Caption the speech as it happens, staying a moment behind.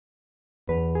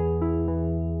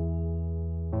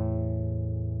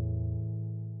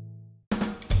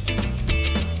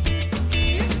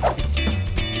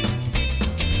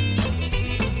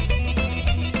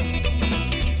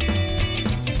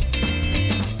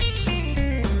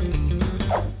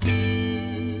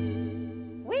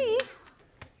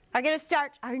are going to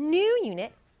start our new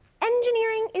unit.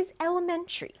 Engineering is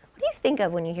elementary. What do you think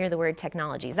of when you hear the word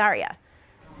technology? Zaria?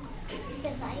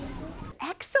 Devices.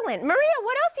 Excellent. Maria,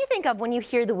 what else do you think of when you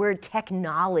hear the word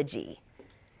technology?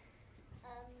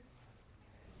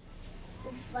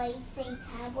 Device, say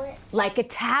tablet. Like a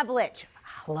tablet.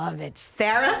 I love it.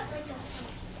 Sarah?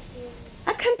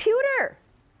 Like A computer.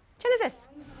 Genesis?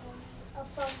 a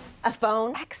phone. A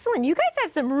phone. Excellent. You guys have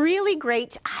some really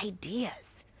great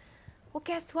ideas. Well,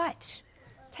 guess what?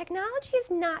 Technology is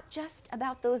not just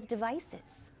about those devices.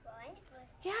 What?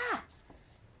 Yeah.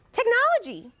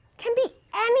 Technology can be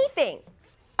anything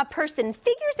a person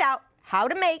figures out how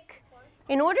to make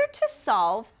in order to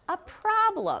solve a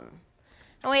problem.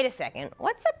 Now, wait a second.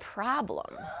 What's a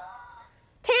problem?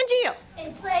 Tangiel.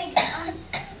 It's like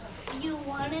you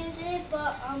wanted it,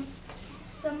 but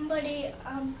somebody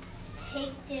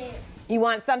taked it. You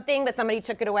want something, but somebody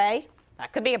took it away?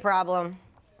 That could be a problem.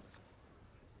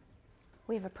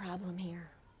 We have a problem here.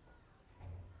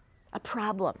 A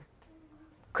problem.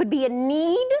 Could be a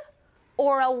need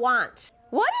or a want.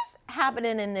 What is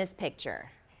happening in this picture?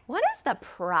 What is the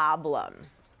problem?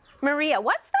 Maria,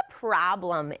 what's the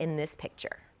problem in this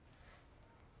picture?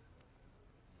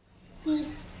 He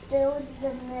spilled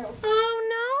the milk.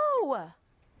 Oh no!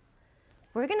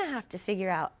 We're gonna have to figure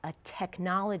out a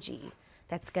technology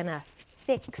that's gonna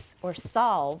fix or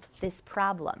solve this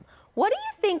problem. What do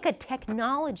you think a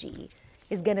technology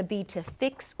is gonna be to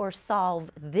fix or solve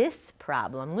this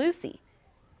problem, Lucy?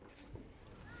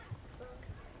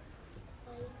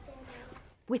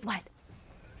 With what?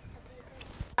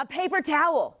 A paper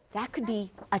towel. That could be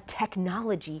a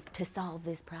technology to solve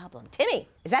this problem. Timmy,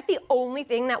 is that the only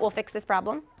thing that will fix this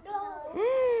problem? No.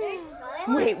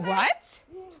 Wait, what?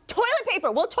 Toilet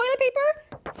paper. Will toilet paper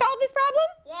solve this problem?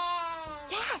 Yeah.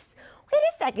 Yes. Wait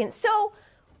a second. So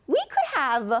we could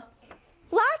have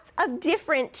lots of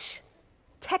different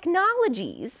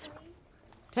technologies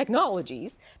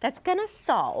that's going to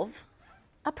solve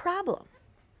a problem.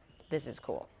 This is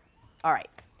cool. All right.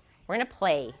 We're going to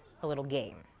play a little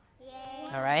game.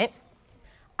 Yeah. All right?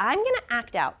 I'm going to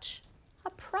act out a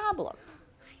problem.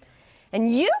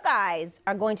 And you guys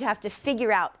are going to have to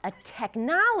figure out a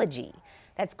technology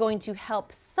that's going to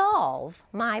help solve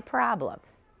my problem.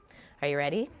 Are you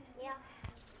ready? Yeah.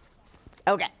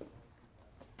 Okay.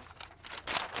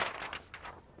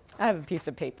 I have a piece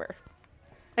of paper.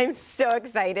 I'm so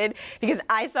excited because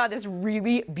I saw this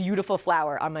really beautiful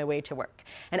flower on my way to work.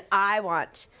 And I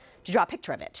want to draw a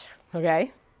picture of it,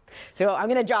 okay? So I'm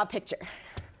gonna draw a picture.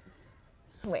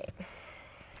 Wait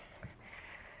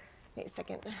a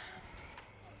second.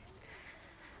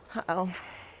 Uh-oh,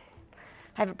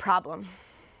 I have a problem.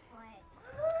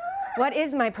 What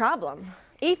is my problem?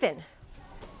 Ethan.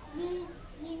 You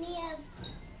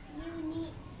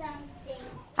need something.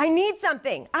 I need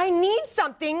something. I need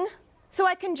something so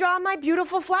I can draw my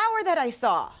beautiful flower that I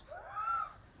saw.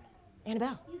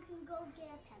 Annabelle. You can go get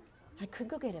a pencil. I could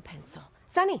go get a pencil.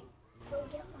 Sunny. Go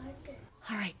get marker.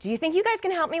 All right, do you think you guys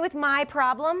can help me with my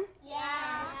problem? Yeah.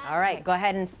 All right, go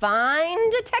ahead and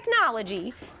find a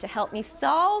technology to help me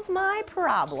solve my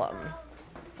problem.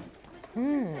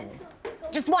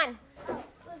 Just one. Oh,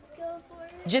 let's go for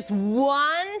it. Just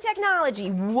one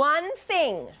technology, one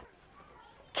thing.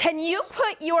 Can you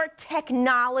put your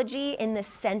technology in the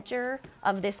center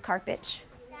of this carpet?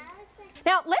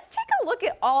 Now, let's take a look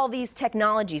at all these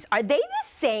technologies. Are they the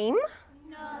same?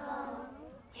 No.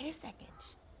 Wait a second.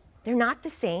 They're not the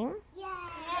same? Yeah.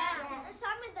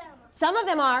 Some of them. Some of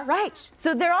them are, right.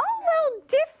 So they're all a little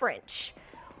different.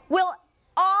 Will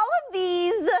all of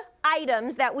these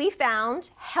items that we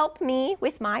found help me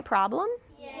with my problem?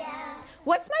 Yes.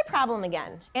 What's my problem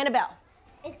again? Annabelle?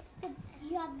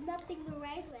 You have nothing to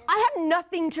write with. I have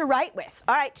nothing to write with.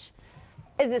 All right.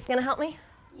 Is this going to help me?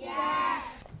 Yeah.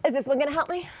 Is this one going to help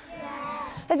me? Yeah.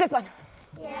 Is this one?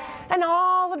 Yeah. And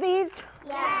all of these?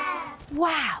 Yes.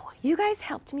 Wow, you guys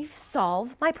helped me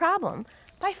solve my problem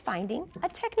by finding a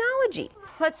technology.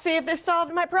 Let's see if this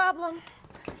solved my problem.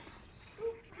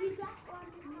 You got one.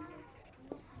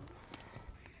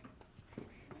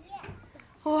 Yeah.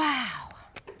 Wow.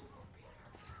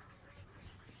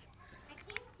 I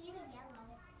can't see the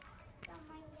yellow. It's on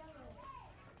my yellow.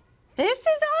 This is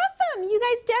awesome. You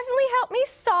guys definitely helped me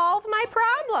solve my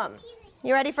problem.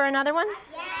 You ready for another one?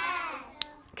 Yeah.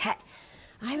 Okay.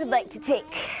 I would like to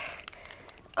take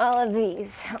all of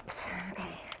these. Oops.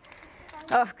 Okay.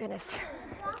 Oh, goodness.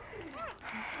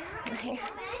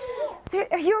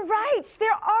 You're right.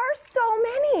 There are so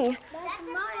many. That's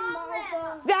mine,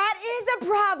 Martha. That is a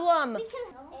problem.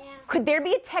 Could there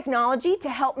be a technology to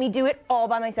help me do it all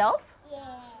by myself?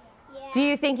 Yeah. Yeah. Do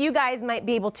you think you guys might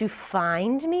be able to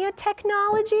find me a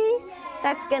technology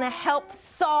that's going to help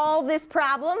solve this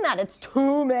problem, that it's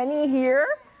too many here?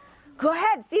 Go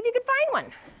ahead, see if you can find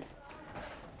one.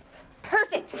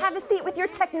 Perfect. Have a seat with your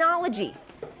technology.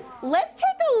 Let's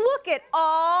take a look at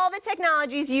all the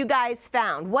technologies you guys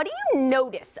found. What do you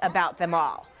notice about them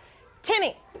all?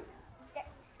 Timmy.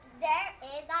 There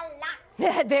is a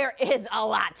lot. There is a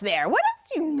lot there. What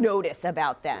else do you notice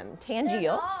about them? Tangiel? They're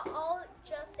not all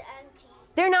just empty.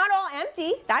 They're not all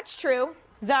empty. That's true.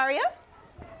 Zaria?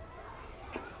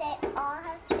 They all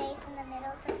have space in the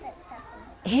middle to put stuff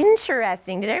in.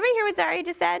 Interesting. Did everybody hear what Zaria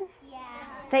just said? Yeah.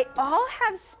 They all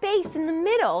have space in the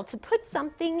middle to put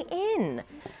something in.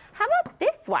 How about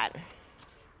this one?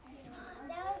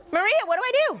 Maria, what do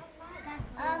I do?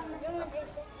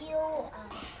 You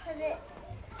put it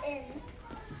in.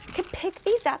 I could pick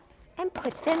these up and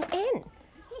put them in.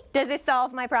 Does it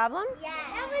solve my problem? Yeah.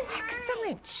 That was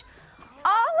Excellent.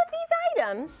 All of these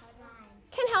items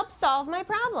can help solve my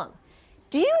problem.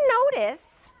 Do you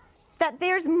notice that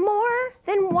there's more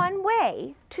than one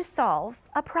way to solve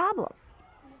a problem?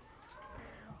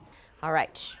 All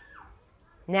right.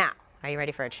 Now, are you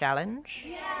ready for a challenge?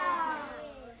 Yeah.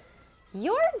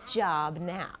 Your job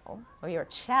now, or your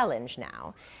challenge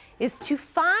now, is to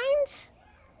find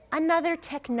another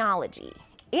technology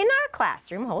in our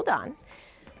classroom, hold on,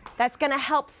 that's going to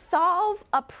help solve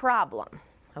a problem,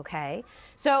 okay?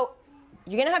 So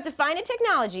you're going to have to find a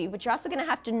technology, but you're also going to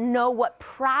have to know what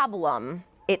problem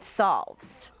it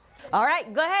solves. All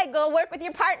right, go ahead, go work with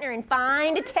your partner and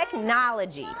find a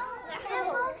technology.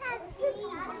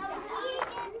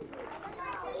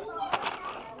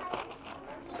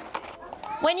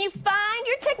 When you find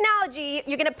your technology,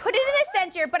 you're going to put it in the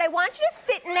center, but I want you to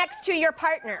sit next to your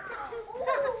partner.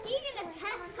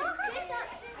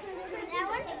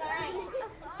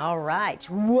 All right.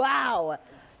 Wow.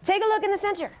 Take a look in the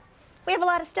center. We have a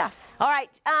lot of stuff. All right.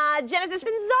 Genesis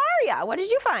and Zaria, what did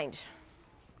you find?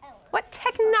 What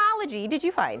technology did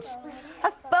you find?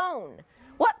 A phone.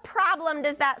 What problem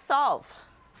does that solve?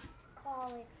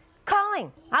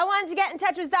 Calling. I wanted to get in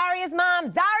touch with Zaria's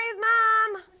mom. Zaria's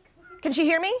mom! Can she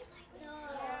hear me? No.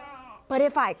 But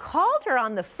if I called her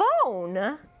on the phone,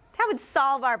 that would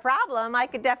solve our problem. I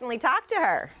could definitely talk to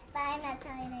her. But I'm not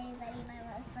telling anybody my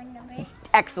phone number.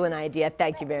 Excellent idea.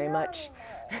 Thank you very much.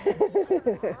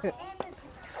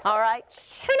 All right.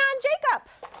 Shunan Jacob.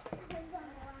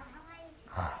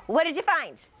 What did you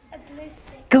find? A glue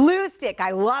stick. Glue stick. I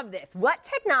love this. What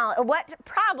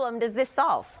problem does this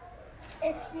solve?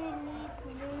 If you need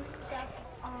glue stuff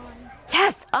on.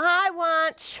 Yes, I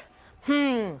want.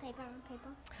 Paper.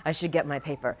 I should get my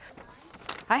paper.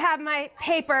 I have my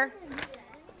paper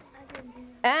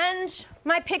and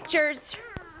my pictures.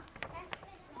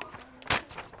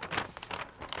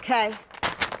 Okay.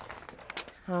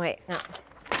 Oh, wait, no.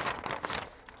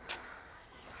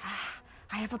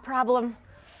 I have a problem.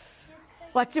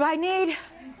 What do I need?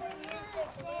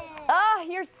 Oh,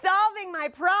 you're solving my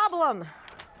problem.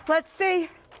 Let's see.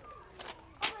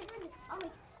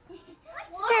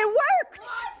 It worked!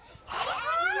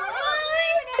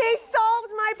 They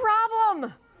solved my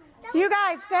problem. You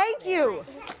guys, thank you.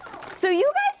 So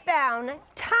you guys found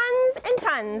tons and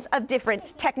tons of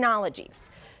different technologies.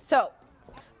 So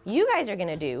you guys are going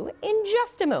to do in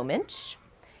just a moment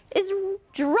is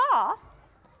draw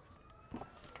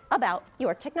about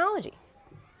your technology.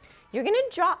 You're going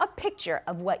to draw a picture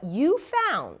of what you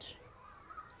found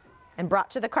and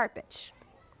brought to the carpet.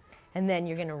 And then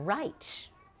you're going to write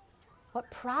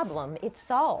what problem it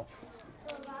solves.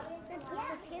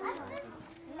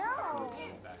 No.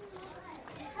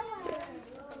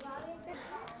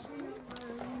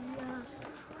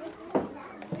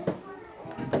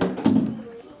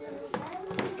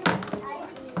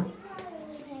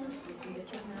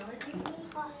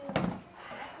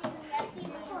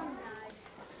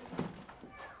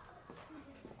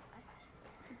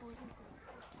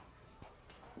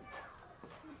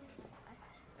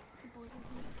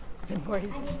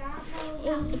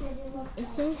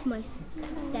 This is my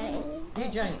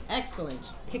You're drawing an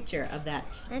excellent picture of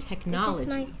that This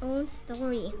technology. is my own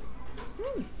story.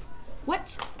 Nice.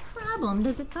 What problem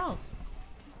does it solve?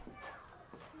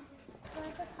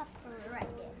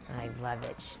 I love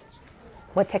it.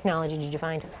 What technology did you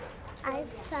find? I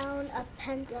found a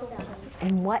pencil case.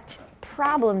 And what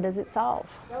problem does it solve?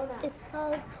 It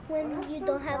solves when you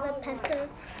don't have a pencil,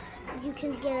 you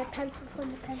can get a pencil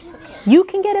from the pencil case. You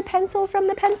can get a pencil from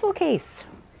the pencil case.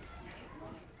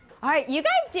 All right, you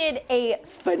guys did a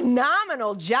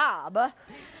phenomenal job. I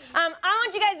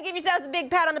want you guys to give yourselves a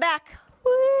big pat on the back.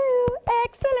 Woo,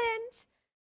 excellent.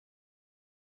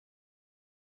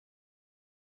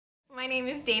 My name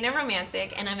is Dana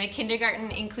Romancic, and I'm a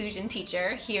kindergarten inclusion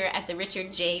teacher here at the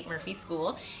Richard J. Murphy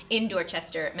School in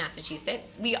Dorchester,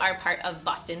 Massachusetts. We are part of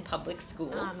Boston Public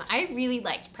Schools. I really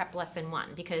liked Prep Lesson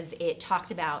 1 because it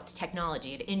talked about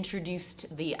technology. It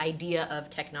introduced the idea of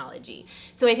technology.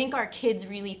 So I think our kids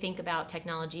really think about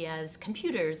technology as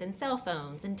computers and cell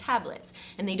phones and tablets,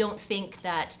 and they don't think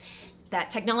that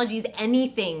technology is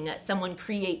anything someone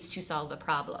creates to solve a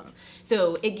problem.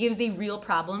 So it gives a real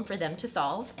problem for them to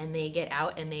solve, and they get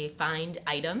out and they find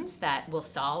items that will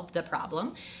solve the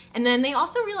problem. And then they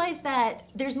also realize that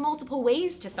there's multiple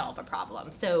ways to solve a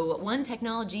problem. So one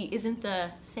technology isn't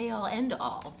the say-all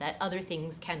end-all, that other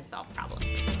things can solve problems.